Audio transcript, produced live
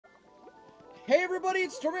Hey everybody,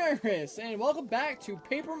 it's Stormy and welcome back to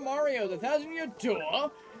Paper Mario: The Thousand Year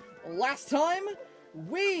Door. Last time,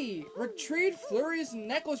 we retrieved Flurry's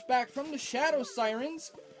necklace back from the Shadow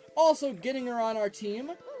Sirens, also getting her on our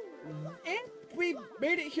team, and we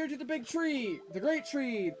made it here to the big tree, the great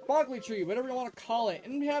tree, boggly tree, whatever you want to call it,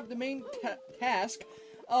 and we have the main task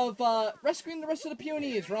of rescuing the rest of the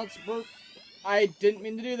peonies, or else I didn't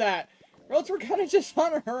mean to do that, or else we're kind of just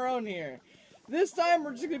on our own here. This time,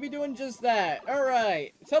 we're just going to be doing just that.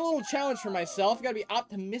 Alright, set a little challenge for myself. Gotta be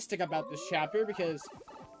optimistic about this chapter, because,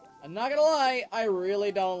 I'm not gonna lie, I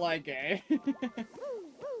really don't like it.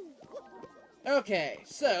 Okay,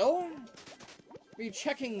 so, be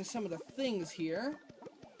checking some of the things here.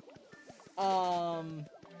 Nothing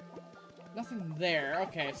there.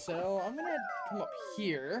 Okay, so, I'm gonna come up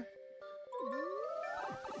here.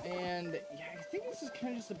 And, yeah, I think this is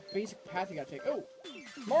kind of just a basic path you gotta take. Oh!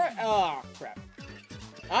 More. Oh, crap.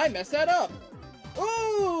 I messed that up!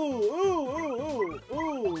 Ooh!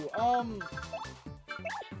 Oh,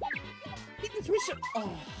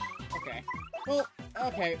 okay. Well,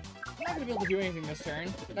 okay. I'm not gonna be able to do anything this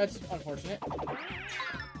turn. That's unfortunate.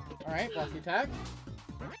 Alright, block the attack.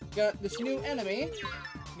 Got this new enemy.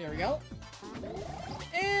 There we go.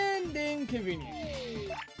 And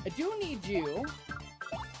inconvenient. I do need you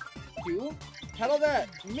to pedal that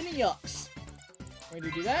mini yucks. I'm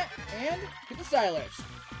going to do that, and get the stylish.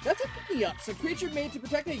 That's a mini yucks, a creature made to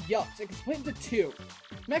protect the yucks. It can split into 2.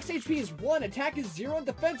 Max HP is 1, attack is 0, and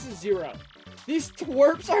defense is 0. These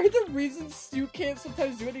twerps are the reasons you can't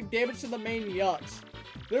sometimes do any damage to the main yucks.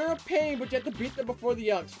 They're a pain, but you have to beat them before the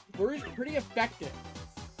yucks. Flurry's pretty effective.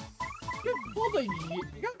 You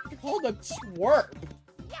got called a twerp.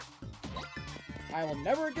 I will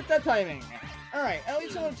never get that timing. Alright, at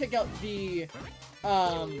least I want to take out the,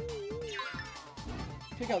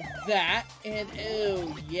 take out that, and,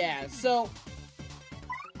 oh, yeah, so,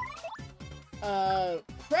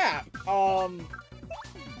 crap,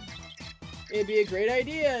 it'd be a great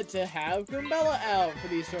idea to have Goombella out for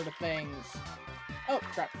these sort of things. Oh,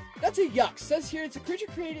 crap, that's a yuck. Says here it's a creature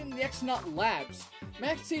created in the X-Naut Labs.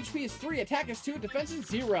 Max HP is 3, attack is 2, defense is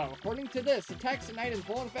 0. According to this, attacks and items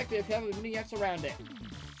won't affect it if you have a mini-X around it.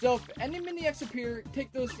 So, if any mini-X appear,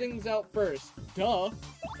 take those things out first. Duh. Are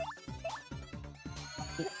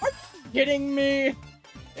you kidding me?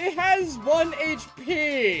 It has 1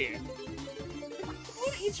 HP! 1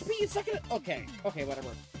 HP? It's not gonna... Okay,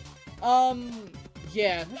 whatever.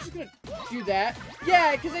 Yeah, we're just gonna do that.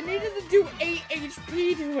 Yeah, because I needed to do 8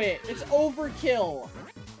 HP to it. It's overkill.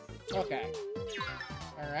 Okay.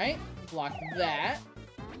 Alright, block that.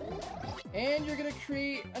 And you're gonna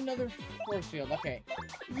create another force field. Okay.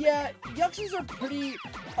 Yeah, Yuxes are pretty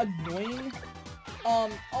annoying. I'll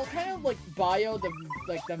kind of like bio the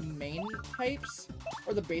main types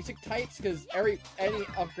or the basic types, because any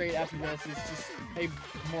upgrade after this is just a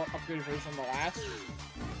more upgraded version of the last.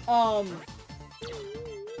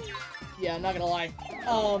 Yeah, I'm not gonna lie.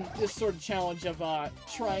 This sort of challenge of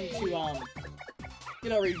trying to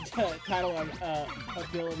get over title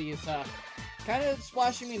ability is kind of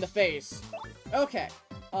splashing me in the face. Okay.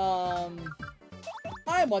 I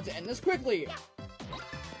want to end this quickly.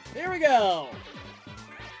 Here we go.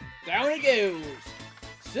 Down it goes.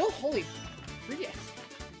 Still, holy 3S.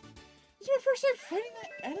 This is my first time fighting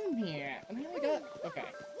that enemy, and I only got... Okay.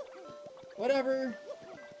 Whatever.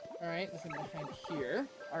 Alright, this is behind here.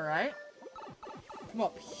 Alright. Come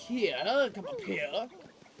up here. Come up here.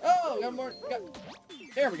 Oh, got more...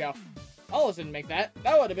 There we go. Almost didn't make that.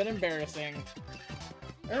 That would have been embarrassing.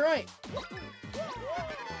 Alright.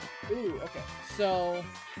 Ooh, okay. So,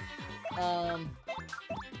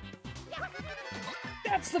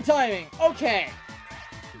 that's the timing. Okay.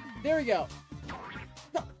 There we go.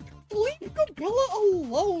 No, leave Goombella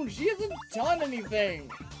alone. She hasn't done anything.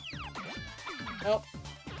 Nope.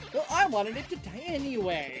 Well, I wanted it to die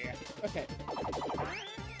anyway. Okay.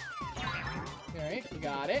 Alright, we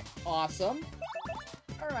got it. Awesome.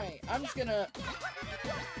 Alright, I'm just gonna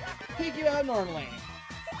take you out normally.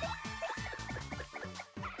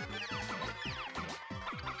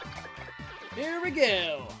 Here we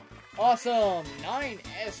go. Awesome. 9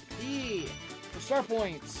 SP for star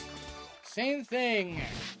points. Same thing.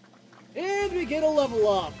 And we get a level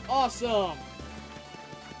up. Awesome.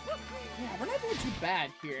 Yeah, we're not doing too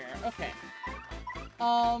bad here. Okay.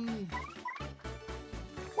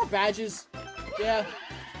 More badges. Yeah.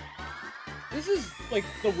 This is, like,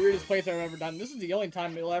 the weirdest place I've ever done. This is the only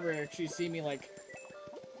time you'll ever actually see me, like...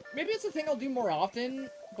 Maybe it's a thing I'll do more often,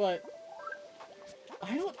 but...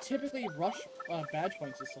 I don't typically rush badge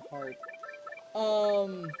points this hard. What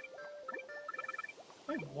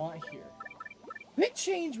do I want here? Quick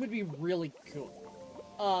change would be really good.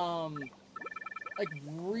 Like,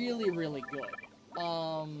 really, really good.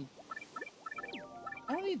 I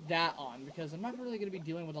don't need that on, because I'm not really going to be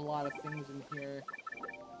dealing with a lot of things in here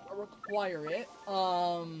that require it.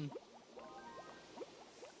 What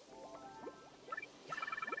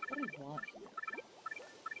do I want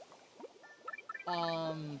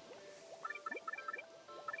here?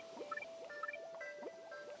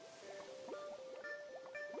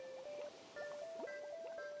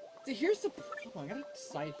 See, here's the problem. I gotta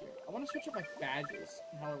decide here. I want to switch up my badges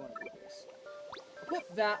and how I want to do this. I'll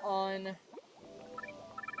put that on.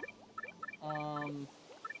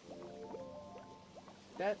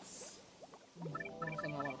 That's what else I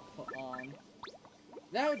want to put on.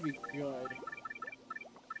 That would be good.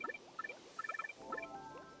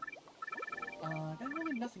 Got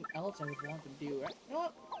really nothing else I would want to do. You know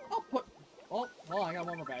what? I'll put. Oh, I got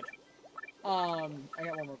one more badge. I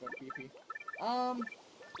got one more BP.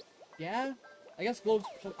 Yeah. I guess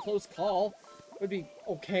close call would be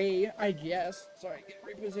okay. I guess. Sorry, get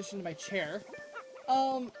repositioned my chair.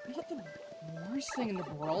 Not the worst thing in the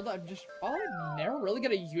world. I'm just probably never really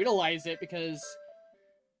gonna utilize it because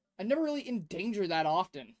I'm never really in danger that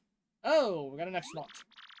often. Oh, we got an X-Mont.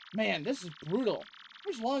 Man, this is brutal. How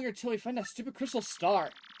much longer until we find that stupid crystal star?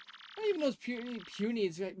 Not even those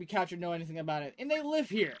punies we captured know anything about it, and they live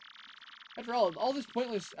here. After all this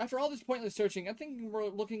pointless searching, I think we're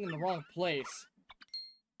looking in the wrong place.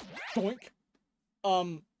 Doink.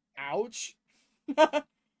 Ouch. Ouch.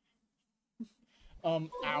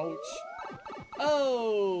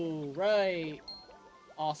 Oh, right.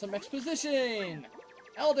 Awesome exposition.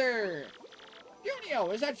 Elder.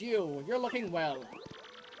 Punio, is that you? You're looking well.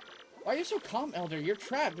 Why are you so calm, Elder? You're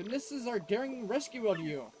trapped, and this is our daring rescue of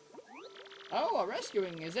you. Oh, a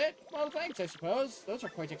rescuing, is it? Well, thanks, I suppose. Those are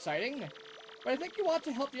quite exciting. But I think you want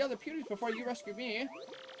to help the other punies before you rescue me.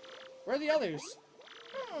 Where are the others?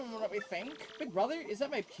 Let me think. Big brother, is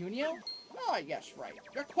that my Punio? Oh, yes, right.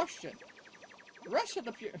 Your question. The rest of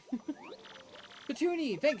the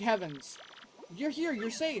Petuni, thank heavens. You're here, you're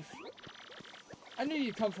safe. I knew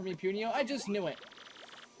you'd come for me, Punio. I just knew it.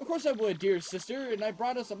 Of course I would, dear sister, and I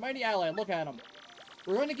brought us a mighty ally. Look at him.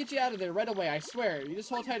 We're going to get you out of there right away, I swear. You just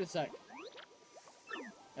hold tight a sec.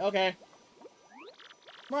 Okay.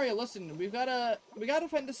 Mario, listen, we gotta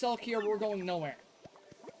find the cell key or we're going nowhere.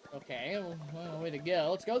 Okay, well, way to go.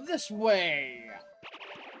 Let's go this way.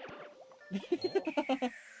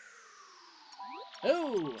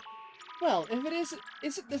 Oh, well, if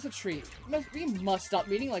isn't this a treat? We must stop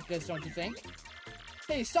meeting like this, don't you think?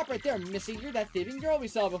 Hey, stop right there, Missy. You're that thieving girl we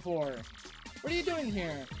saw before. What are you doing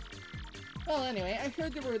here? Well, anyway, I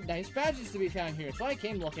heard there were nice badges to be found here, so I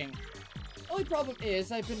came looking. Only problem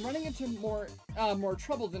is, I've been running into more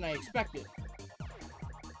trouble than I expected.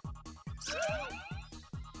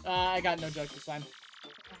 I got no jokes this time.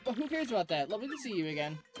 But who cares about that? Lovely to see you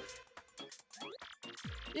again.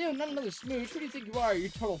 Ew, not another smooch. Who do you think you are, you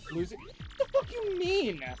total floozy? What the fuck you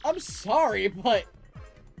mean? I'm sorry, but...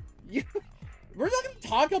 We're not gonna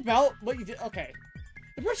talk about what you did. Okay.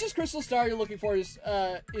 The precious crystal star you're looking for is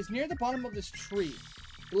near the bottom of this tree.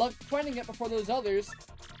 Good luck finding it before those others.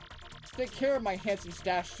 Take care of my handsome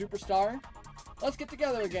stash, superstar. Let's get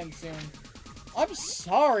together again soon. I'm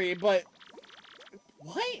sorry, but...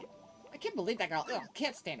 What? I can't believe that girl. Ugh,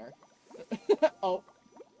 can't stand her. Oh.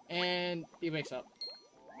 And he wakes up.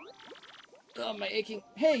 Oh, my aching...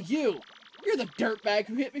 Hey, you! You're the dirtbag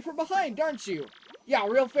who hit me from behind, aren't you? Yeah,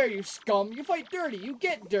 real fair, you scum. You fight dirty, you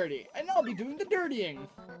get dirty. And I'll be doing the dirtying.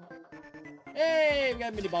 Hey, we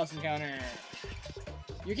got a mini-boss encounter.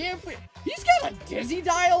 You can't... He's got a dizzy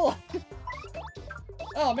dial?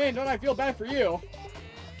 Oh, man, don't I feel bad for you.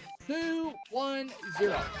 2, 1,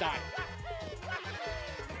 0. Die.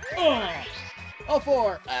 Ugh. Oh,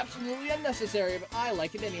 4. Absolutely unnecessary, but I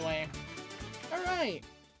like it anyway. Alright.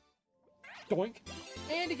 Doink.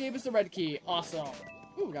 And he gave us the red key. Awesome.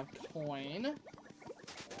 Ooh, we got a coin.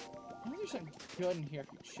 I know there's something good in here if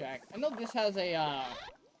you check. I know this has a,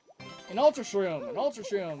 an Ultra Shroom. An Ultra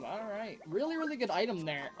Shroom. Alright. Really, really good item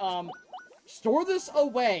there. Store this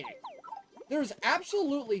away. There's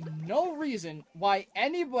absolutely no reason why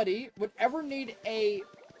anybody would ever need a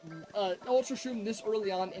Ultra Shroom this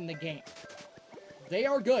early on in the game. They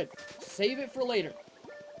are good. Save it for later.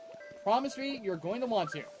 Promise me you're going to want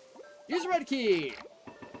to. Use the red key.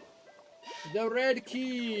 The red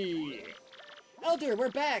key. Elder, we're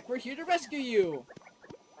back. We're here to rescue you.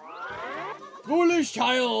 Foolish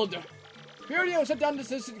child. Pyrio, set down the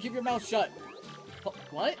system to keep your mouth shut.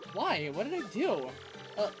 What? Why? What did I do?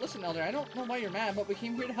 Listen, Elder, I don't know why you're mad, but we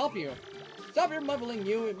came here to help you. Stop your mumbling,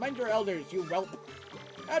 you, and mind your elders, you whelp.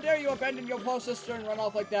 How dare you abandon your poor sister and run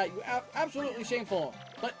off like that? You absolutely shameful.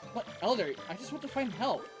 But, Elder, I just want to find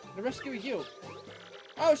help. To rescue you.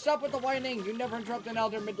 Oh, stop with the whining. You never interrupt an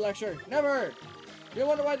Elder mid-lecture. Never. You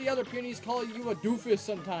wonder why the other Punies call you a doofus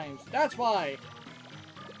sometimes. That's why.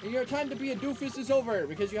 And your time to be a doofus is over,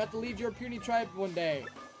 because you have to lead your puny tribe one day.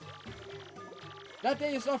 That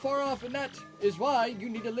day is not far off, and that is why you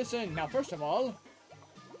need to listen. Now, first of all...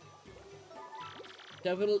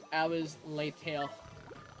 Several hours later.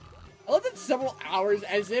 I love that several hours,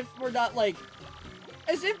 as if we're not, like...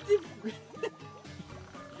 As if the...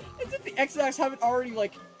 as if the X-Acts haven't already,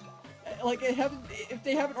 like, if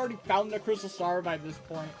they haven't already found the Crystal Star by this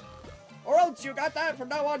point. Or else you got that. From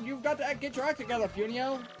now on, you've got to get your act together,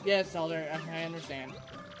 Punio. Yes, Elder, I understand.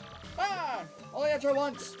 Ah! Only answer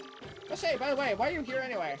once. Oh, say, by the way, why are you here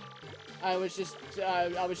anyway? I was just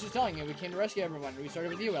telling you, we came to rescue everyone. We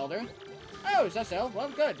started with you, Elder. Oh, is that so? Well,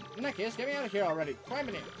 good. In that case, get me out of here already. Climb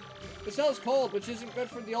in. The cell is cold, which isn't good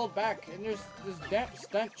for the old back, and there's this damp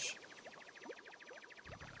stench.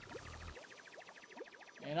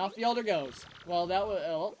 And off the Elder goes. Well, that was...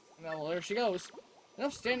 Oh, well, there she goes.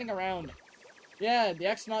 Enough standing around. Yeah, the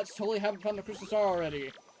X-Nauts totally haven't found the Crystal Star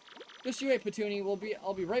already. Just you wait, Puni.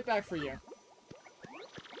 I'll be right back for you.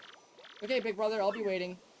 Okay, big brother, I'll be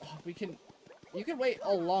waiting. Oh, you can wait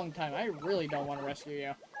a long time. I really don't want to rescue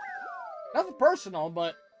you. Nothing personal,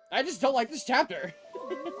 but I just don't like this chapter.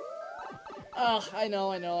 I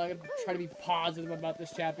know. I'm gonna try to be positive about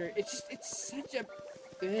this chapter. It's such a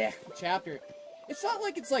chapter. It's not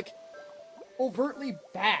like it's, like, overtly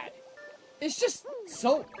bad. It's just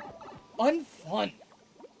so unfun.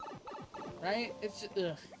 Right? It's just,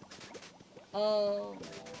 ugh.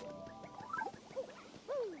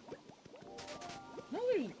 No,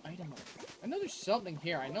 there's an item. I know there's something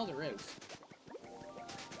here. I know there is.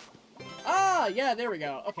 Ah, yeah, there we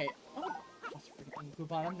go. Okay. Oh, that's a freaking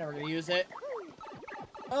coupon. I'm never gonna use it.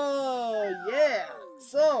 Oh, yeah.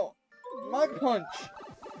 So, Mug Punch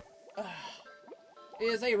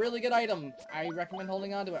is a really good item. I recommend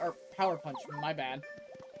holding on to it. Or Power Punch, my bad.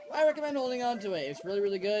 I recommend holding on to it. It's really,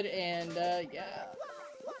 really good, and, yeah.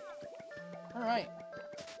 Alright.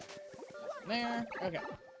 There. Okay.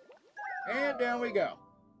 And down we go.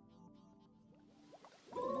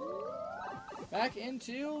 Back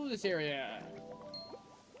into this area.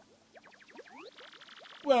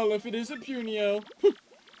 Well, if it isn't Punio,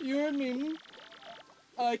 you and me.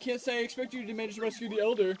 I can't say I expect you to manage to rescue the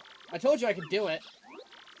Elder. I told you I could do it.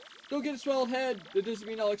 Don't get a swelled head. That doesn't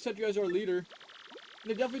mean I'll accept you as our leader.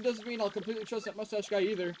 And it definitely doesn't mean I'll completely trust that mustache guy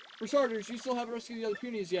either. For starters, you still haven't rescued the other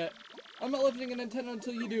Punies yet. I'm not lifting an antenna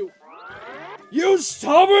until you do. You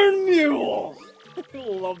stubborn mule!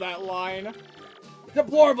 Love that line.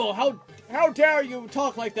 Deplorable! How dare you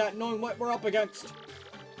talk like that knowing what we're up against?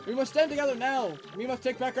 We must stand together now. We must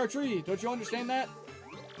take back our tree. Don't you understand that?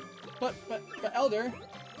 But Elder,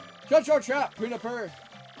 shut your trap, Puniper.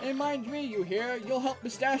 And mind me, you hear? You'll help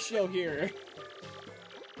Pistachio here.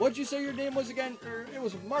 What'd you say your name was again? It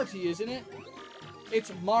was Marty, isn't it?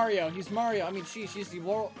 It's Mario. He's Mario. I mean,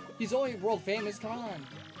 he's only world famous. Come on.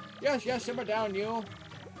 Yes, simmer down, you.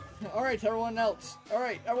 Alright, everyone else,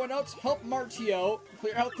 help Martio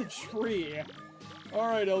clear out the tree.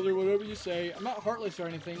 Alright, Elder, whatever you say. I'm not heartless or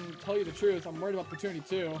anything, to tell you the truth. I'm worried about Puni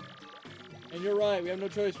too. And you're right, we have no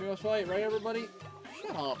choice. We must fight, right, everybody?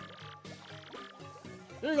 Shut up.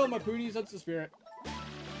 There you go, my Punies. That's the spirit.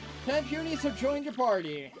 10 Punies have joined your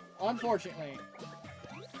party. Unfortunately.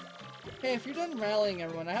 Hey, if you're done rallying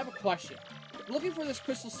everyone, I have a question. I'm looking for this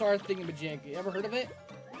Crystal Star thingamajig. You ever heard of it?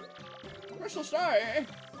 Crystal Star, eh?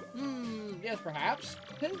 Yes, perhaps.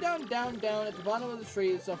 Pinned down at the bottom of the tree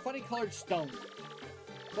is a funny-colored stone.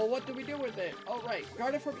 Well, what do we do with it? Oh, right.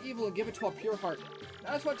 Guard it from evil and give it to a pure heart.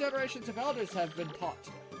 That's what generations of elders have been taught.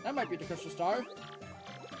 That might be the Crystal Star.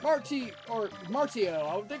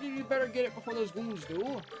 Martio, I'm thinking you better get it before those goons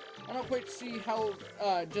do. I don't quite see how,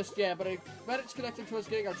 just yet, but I bet it's connected to us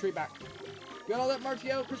getting our tree back. You got all that,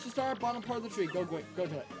 Martio? Crystal Star, bottom part of the tree. Go to it.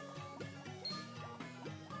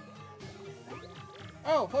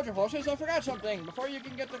 Oh, hold your horses, I forgot something. Before you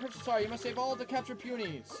can get the Crystal Star, you must save all the captured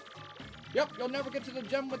Punies. Yep, you'll never get to the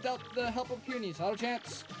gem without the help of Punies. Not a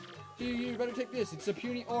chance. You better take this. It's a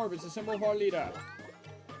Puni orb. It's a symbol of our leader.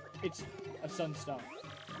 It's a sunstone.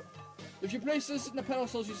 If you place this in the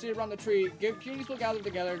pedestals you see around the tree, Punies will gather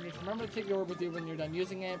together. Just remember to take the orb with you when you're done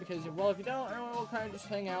using it, because, well, if you don't, everyone will kind of just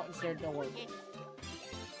hang out and stare at the orb.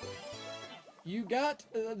 You got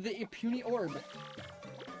the Puni orb.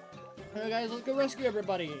 Alright, guys, let's go rescue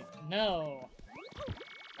everybody. No.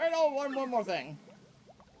 Alright, oh, one more thing.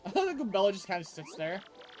 I thought the Bella just kind of sits there.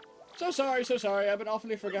 So sorry. I've been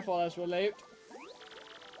awfully forgetful as we're late.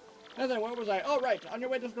 And then where was I? Oh, right, on your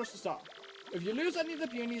way to the grocery store. If you lose any of the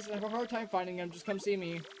Punies and have a hard time finding them, just come see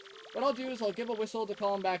me. What I'll do is I'll give a whistle to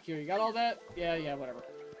call them back here. You got all that? Yeah, whatever.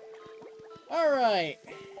 Alright.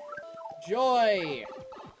 Joy.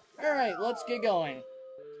 Alright, let's get going.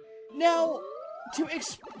 Now, to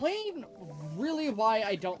explain really why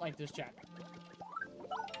I don't like this chapter.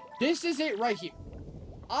 This is it right here.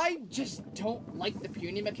 I just don't like the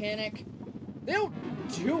Puny mechanic. They don't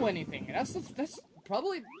do anything. That's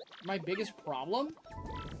probably my biggest problem.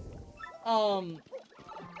 Because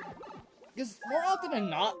more often than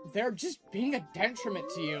not, they're just being a detriment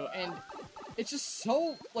to you, and it's just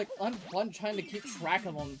so, like, unfun trying to keep track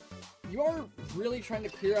of them. You are really trying to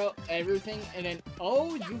clear out everything, and then,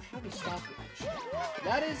 oh, you have a stopwatch.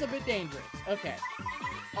 That is a bit dangerous. Okay.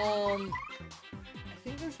 I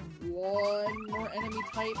think there's one more enemy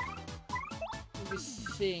type. Maybe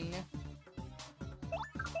Sing.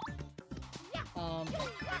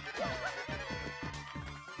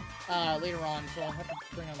 Later on, so I'll have to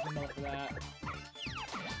bring on Zimbo for that.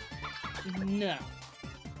 No.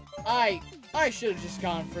 I should have just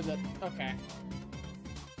gone for the... Okay.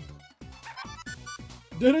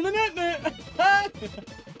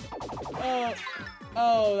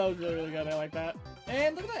 Oh, that was really good. I like that.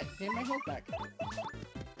 And look at that. Gained my health back.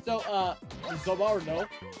 So, Zobardo.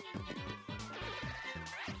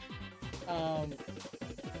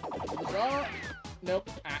 Nope.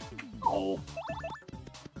 Ah. Oh.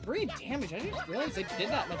 3 damage. I didn't realize they did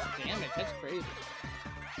that much damage. That's crazy.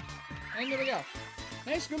 And there we go.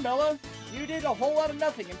 Nice, Goombella. You did a whole lot of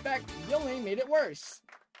nothing. In fact, you only made it worse.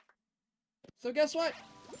 So guess what?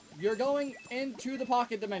 You're going into the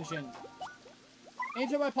pocket dimension.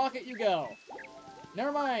 Into my pocket you go.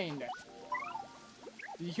 Never mind.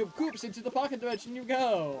 You coops into the pocket dimension you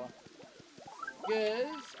go.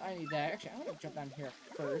 Because I need that. Actually, I'm going to jump down here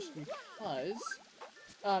first because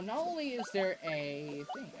not only is there a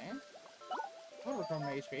thing, over from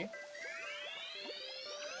my HP.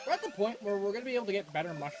 We're at the point where we're going to be able to get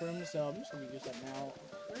better mushrooms, so I'm just going to use that now.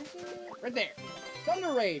 Where is it? Right there.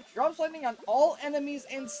 Thunder Rage. Drops lightning on all enemies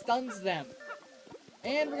and stuns them.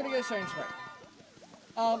 And we're going to get a Shining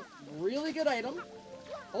Sprite. Really good item.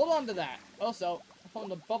 Hold on to that. Also, hold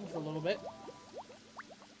the bubble for a little bit.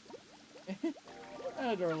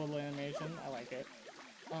 I adore a little animation. I like it.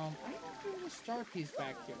 I don't think there's a star piece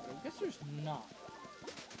back here. I guess there's not.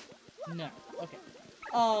 No. Okay.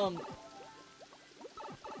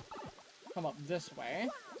 Come up this way.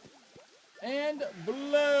 And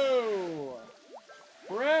blow!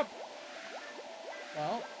 Crap!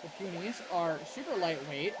 Well, the Punies are super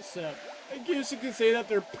lightweight, so I guess you could say that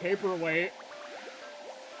they're paperweight.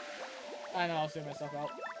 I know, I'll save myself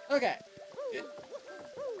out. Okay.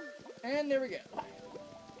 And there we go.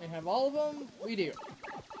 We have all of them. We do.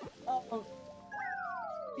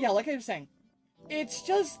 Yeah, like I was saying, it's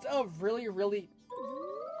just a really, really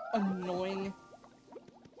annoying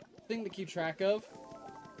thing to keep track of.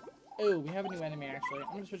 Oh, we have a new enemy, actually.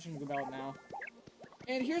 I'm gonna switch into Goombella now.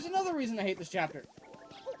 And here's another reason I hate this chapter.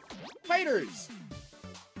 Fighters!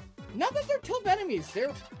 Not that they're tough enemies,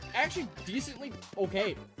 they're actually decently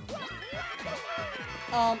okay.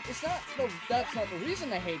 That's not the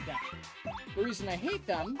reason I hate them. The reason I hate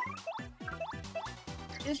them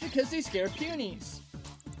is because they scare Punies.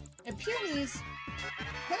 And Punies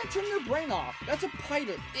kind of turn their brain off. That's a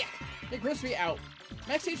fighter. They gross me out.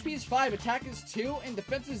 Max HP is 5, attack is 2, and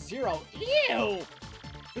defense is 0. Ew!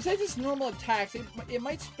 Besides its normal attacks, it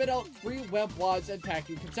might spit out 3 web wads and attack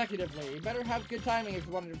you consecutively. You better have good timing if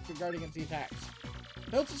you want to guard against the attacks.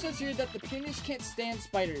 It also says here that the Punies can't stand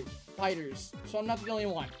spiders, so I'm not the only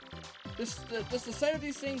one. Just the sight of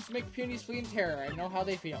these things make Punies flee in terror. I know how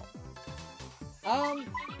they feel.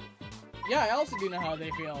 Yeah, I also do know how they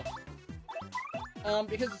feel.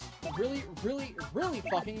 Because it's really, really, really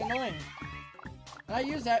fucking annoying. And I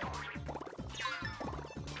use that.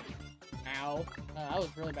 Ow. That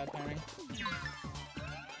was really bad timing.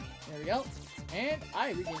 There we go. And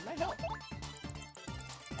I regained my health.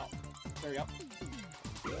 Oh, there we go.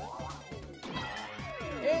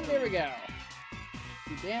 And there we go.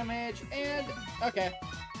 2 damage, and... Okay.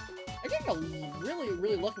 I get really,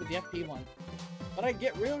 really lucky with the FP one. But I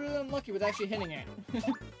get really, really unlucky with actually hitting it.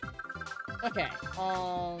 Okay,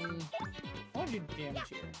 I want to do damage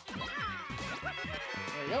here.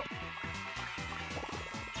 There we go.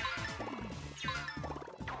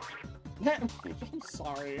 I'm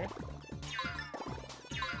sorry.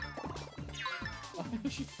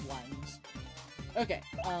 She flames. Okay,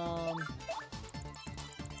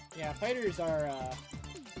 yeah, fighters are, an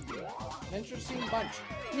interesting bunch.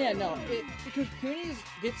 Yeah, no, because Punies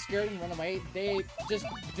get scared and run away, they just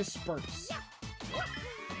disperse.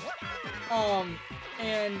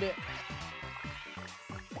 And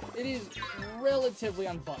it is relatively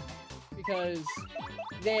unfun because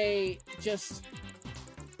they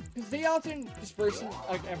often disperse in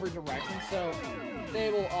like every direction, so they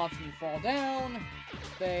will often fall down,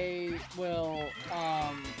 they will,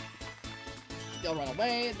 they'll run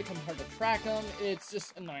away, it becomes hard to track them, it's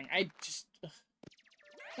just annoying.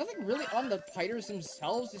 Nothing really on the fighters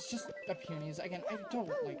themselves, it's just the punies. Again, I don't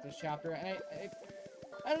like this chapter, and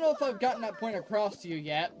I don't know if I've gotten that point across to you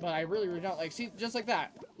yet, but I really don't. Like, see, just like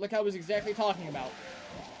that. Like I was exactly talking about.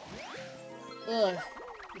 Ugh.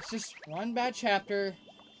 It's just one bad chapter,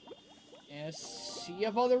 and a sea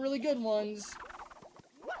of other really good ones.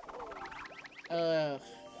 It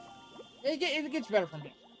gets better from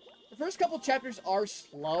here. The first couple chapters are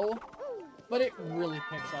slow, but it really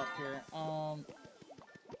picks up here.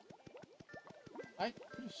 I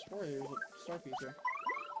could have swore there was a star piece here.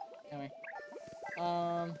 Anyway.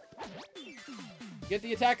 Get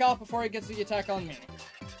the attack off before he gets the attack on me.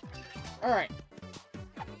 Alright.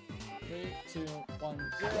 3, 2,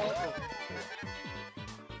 1, 0.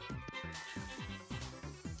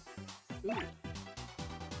 Oh. Ooh.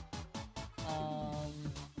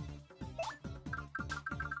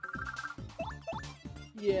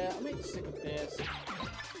 Yeah, I might stick with this.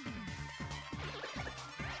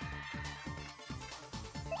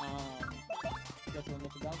 Go for a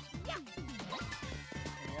little bounce. There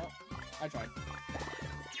we go. I tried.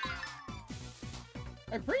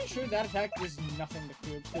 I'm pretty sure that attack does nothing to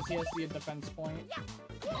Cube because he has the defense point.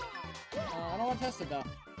 I don't want to test it though.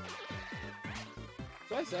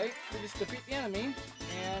 So I say we just defeat the enemy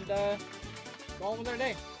and go on with our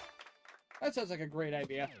day. That sounds like a great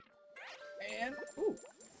idea. And ooh,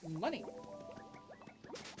 money.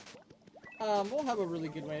 We'll have a really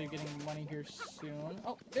good way of getting money here soon.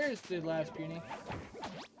 Oh, there's the last puny.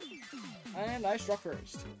 And I struck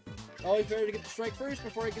first. Always better to get the strike first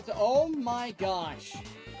before he gets to— oh my gosh.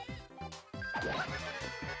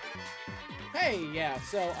 Hey, yeah,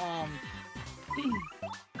 so,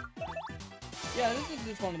 yeah, this is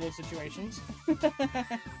just one of those situations.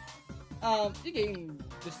 You gain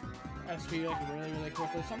just SP like really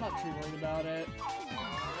quickly, so I'm not too worried about it.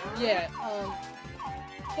 Yeah,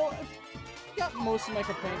 so got most of my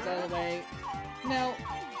complaints out of the way. Now,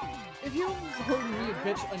 if you've heard me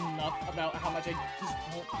bitch enough about how much I just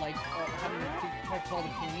don't like having to try to call the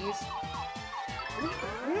punies,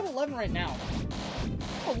 we have 11 right now.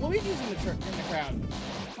 Oh, Luigi's in the crowd.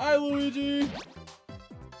 Hi, Luigi!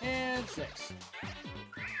 And 6.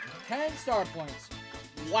 10 star points.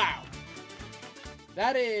 Wow.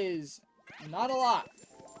 That is not a lot.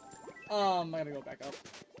 I gotta go back up.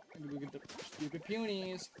 I'm gonna get the stupid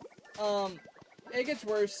punies. It gets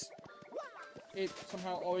worse. It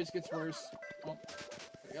somehow always gets worse. Oh,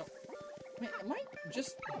 there we go. Man, am I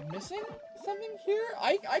just missing something here?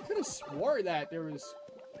 I could have swore that there was...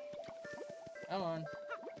 Come on.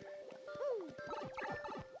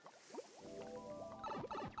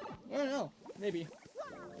 I don't know. Maybe.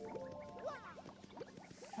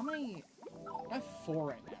 How many... I have 4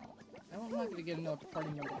 right now. I'm not gonna get another party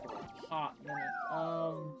number for a hot minute.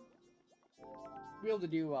 Be able to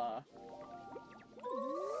do,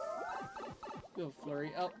 little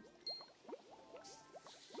flurry. Oh.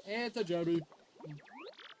 It's a jabby.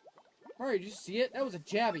 Mario, did you see it? That was a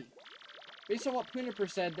jabby. Based on what Puniper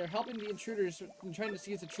said, they're helping the intruders in trying to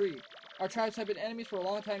seize the tree. Our tribes have been enemies for a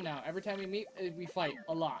long time now. Every time we meet, we fight.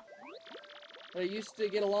 A lot. But I used to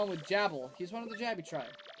get along with Jabble. He's one of the Jabby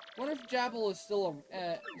tribe. Wonder if Jabble is still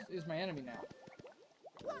is my enemy now.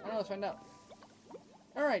 I don't know, let's find out.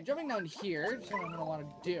 Alright, jumping down here, that's what I'm gonna want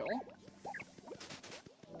to do.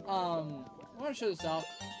 I want to show this off.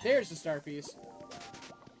 There's the star piece.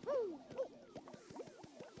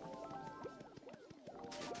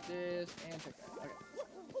 This and check that. Okay.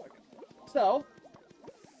 So,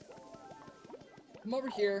 come over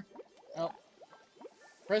here. Oh,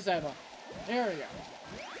 press that button. There we go.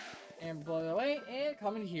 And blow it away, and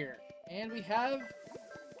come in here. And we have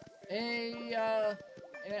an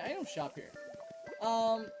item shop here.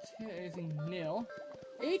 Anything new?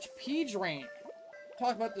 HP drain.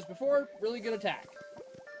 Talked about this before. Really good attack.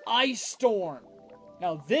 Ice Storm.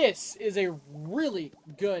 Now this is a really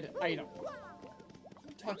good item.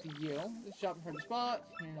 Talk to you. This shop in front of the spot.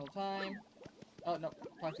 Here no time. Oh no,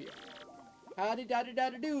 talk to you. Howdy daddy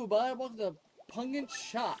daddy do, bud. Welcome to the Pungent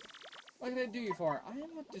Shop. What can I do you for? I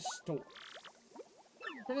am at the store.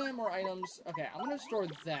 29 more items. Okay, I'm gonna store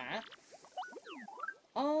that.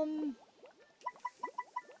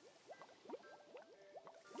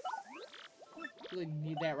 Really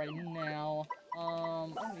need that right now. I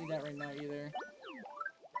don't need that right now either.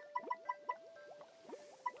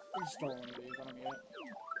 We can store one of these. I don't need it.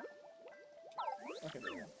 Okay,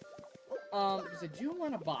 there we go. Because I do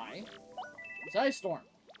want to buy this Ice Storm.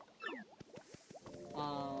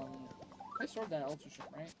 I stored that Ultra Ship,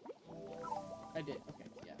 right? I did. Okay,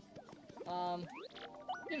 yeah.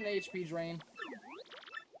 Get an HP drain.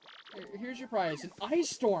 Here's your prize. An Ice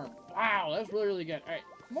Storm. Wow, that's really, really good. Alright,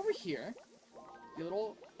 come over here. Your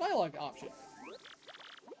little dialogue option.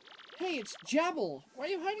 Hey, it's Jabble. Why are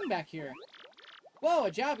you hiding back here? Whoa,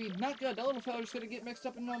 a Jabby. Not good. That little fella's gonna get mixed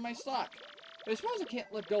up in my stock. But I suppose I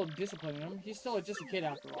can't let go of disciplining him. He's still just a kid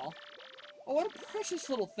after all. Oh, what a precious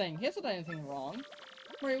little thing. He hasn't done anything wrong.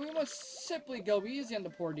 Right, we must simply go easy on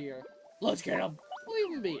the poor dear. Let's get him.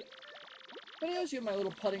 Leave him be. But he owes you my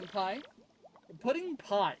little pudding pie. Pudding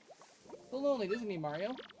pie. So lonely, isn't he,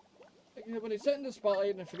 Mario? When he's set in the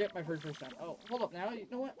spotlight and I forget my first time. Oh, hold up now. You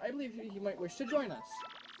know what? I believe he might wish to join us.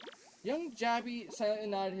 Young Jabby silently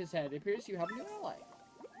nodded his head. It appears you have a new ally.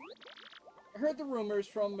 I heard the rumors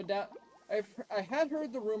from Madame... I had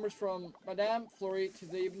heard the rumors from Madame Fleury to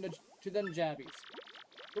them Jabbies.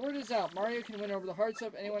 The word is out. Mario can win over the hearts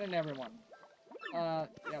of anyone and everyone. Yeah,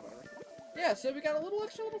 whatever. Yeah, so we got a little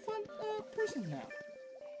extra little fun, person now.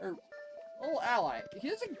 Or, a little ally. He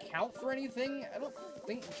doesn't count for anything. I don't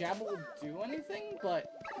think Jabba will do anything, but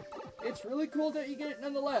it's really cool that you get it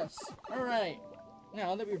nonetheless. Alright.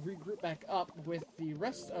 Now that we've regrouped back up with the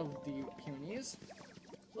rest of the Punies,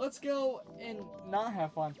 let's go and not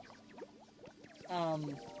have fun.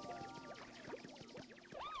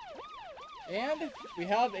 And we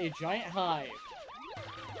have a giant hive.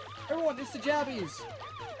 Everyone, it's the Jabbies!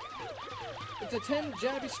 It's a 10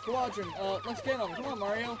 Jabby squadron. Let's get them. Come on,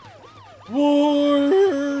 Mario.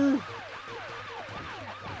 War!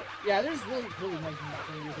 Yeah, there's really nothing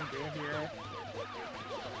you can do here.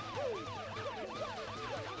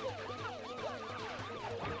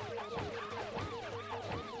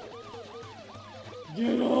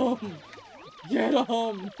 Get him! Get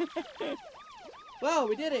him! Wow,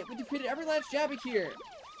 we did it! We defeated every last Jabby here!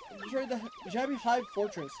 We destroyed the Jabby Hive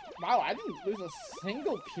Fortress. Wow, I didn't lose a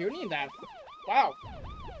single puny in that. Wow.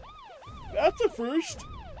 That's a first!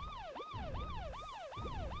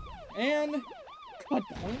 And... God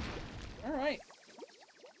point. Alright.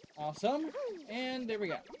 Awesome. And there we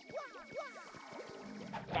go.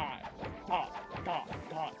 Die.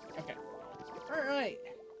 Die. Okay. Alright.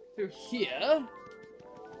 Through here.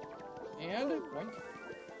 And... Boink.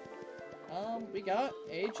 We got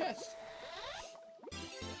a chest.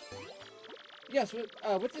 Yes,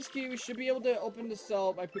 with this key, we should be able to open the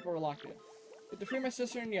cell my people were locked in. But to free my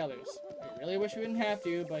sister and the others. I really wish we didn't have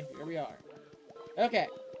to, but here we are. Okay.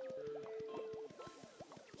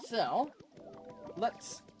 So,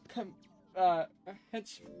 let's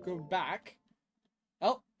let's go back.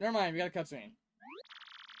 Oh, never mind, we got a cutscene.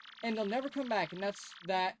 And they'll never come back, and that's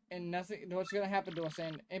that, and nothing, what's gonna happen to us,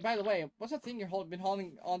 and by the way, what's that thing you're been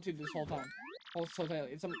holding onto this whole time? So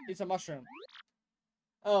tightly. It's a mushroom.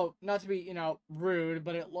 Oh, not to be, you know, rude,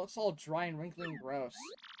 but it looks all dry and wrinkly and gross.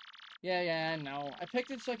 Yeah, I know. I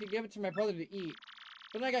picked it so I could give it to my brother to eat.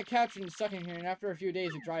 But then I got captured and stuck in here, and after a few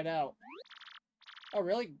days, it dried out. Oh,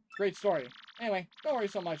 really? Great story. Anyway, don't worry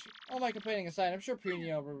so much. All my complaining aside, I'm sure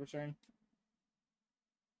Puni will return.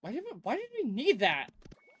 Why did we need that?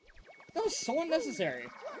 That was so unnecessary.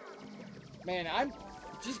 Man, I'm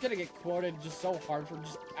just gonna get quoted just so hard for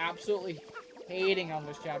just absolutely hating on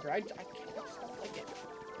this chapter. I just don't like it.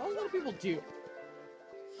 A lot of people do.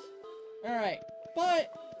 Alright,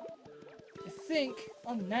 but I think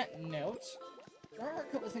on that note, there are a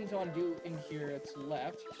couple of things I want to do in here that's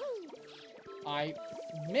left. I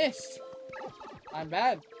missed. I'm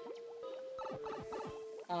bad.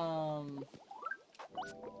 In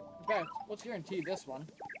fact, let's guarantee this one.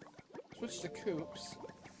 Switch to Coops.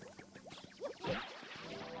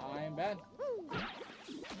 I'm bad.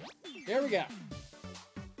 There we go.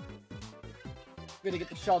 Gonna get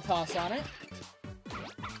the shell toss on it.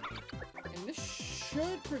 And this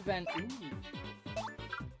should prevent... Ooh.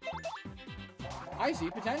 I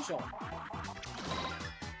see potential.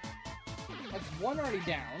 That's one already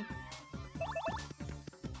down.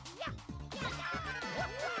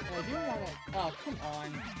 And I do want to... Oh, come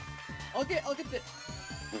on. I'll get the...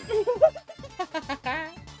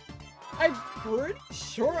 I'm pretty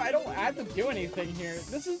sure I don't have to do anything here.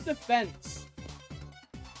 This is defense.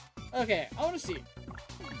 Okay, I want to see.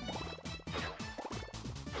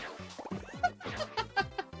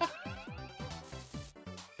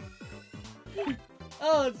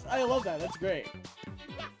 Oh, I love that. That's great.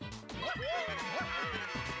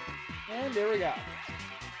 And there we go.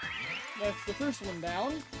 That's the first one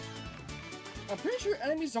down. I'm pretty sure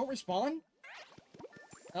enemies don't respawn.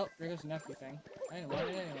 Oh, there goes the nephew thing. I didn't want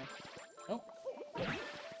it anyway. Oh.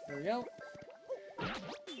 There we go.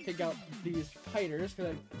 Take out these fighters,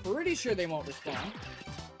 because I'm pretty sure they won't respond.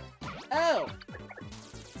 Oh!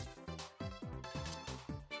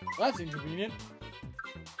 Well, that's inconvenient.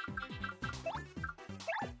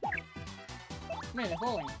 Man, they're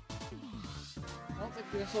falling. I don't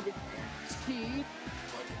think this will be key.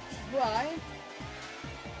 Try.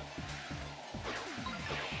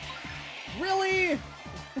 Really?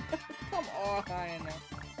 Come on.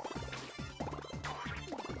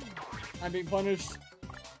 I'm being punished.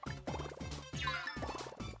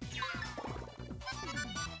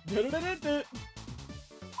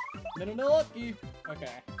 Lucky.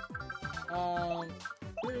 Okay.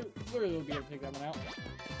 Literally will be able to take that one out.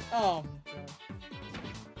 Oh, God.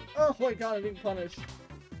 Oh my God, I'm being punished.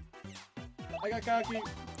 I got cocky.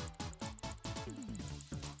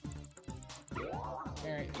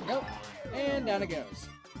 There we go. And down it goes.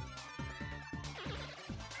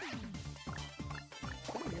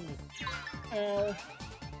 Ow.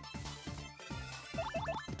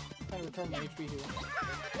 Trying to return my HP here.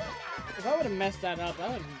 If I would have messed that up, I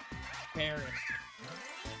would have been embarrassed.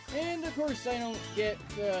 And of course, I don't get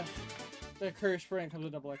the curse for when it comes to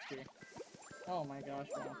double XP. Oh my gosh,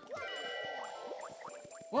 wow.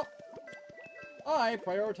 Well, I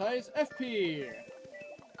prioritize FP.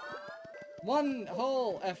 One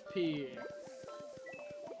whole FP.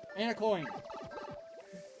 And a coin.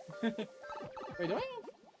 Wait, do I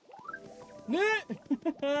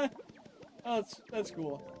have? Oh, that's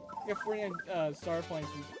cool. I got 49 star points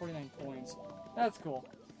and 49 coins. That's cool.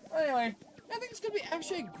 Anyway, I think it's gonna be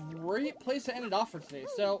actually a great place to end it off for today.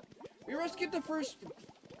 So, we rescued the first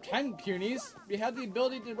 10 Punies. We had the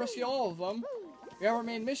ability to rescue all of them. We have our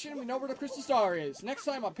main mission. We know where the Crystal Star is. Next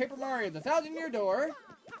time on Paper Mario: The 1,000-Year Door,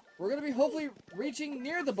 we're gonna be hopefully reaching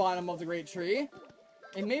near the bottom of the Great Tree,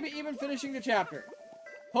 and maybe even finishing the chapter.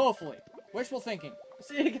 Hopefully. Wishful thinking.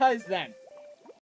 See you guys then.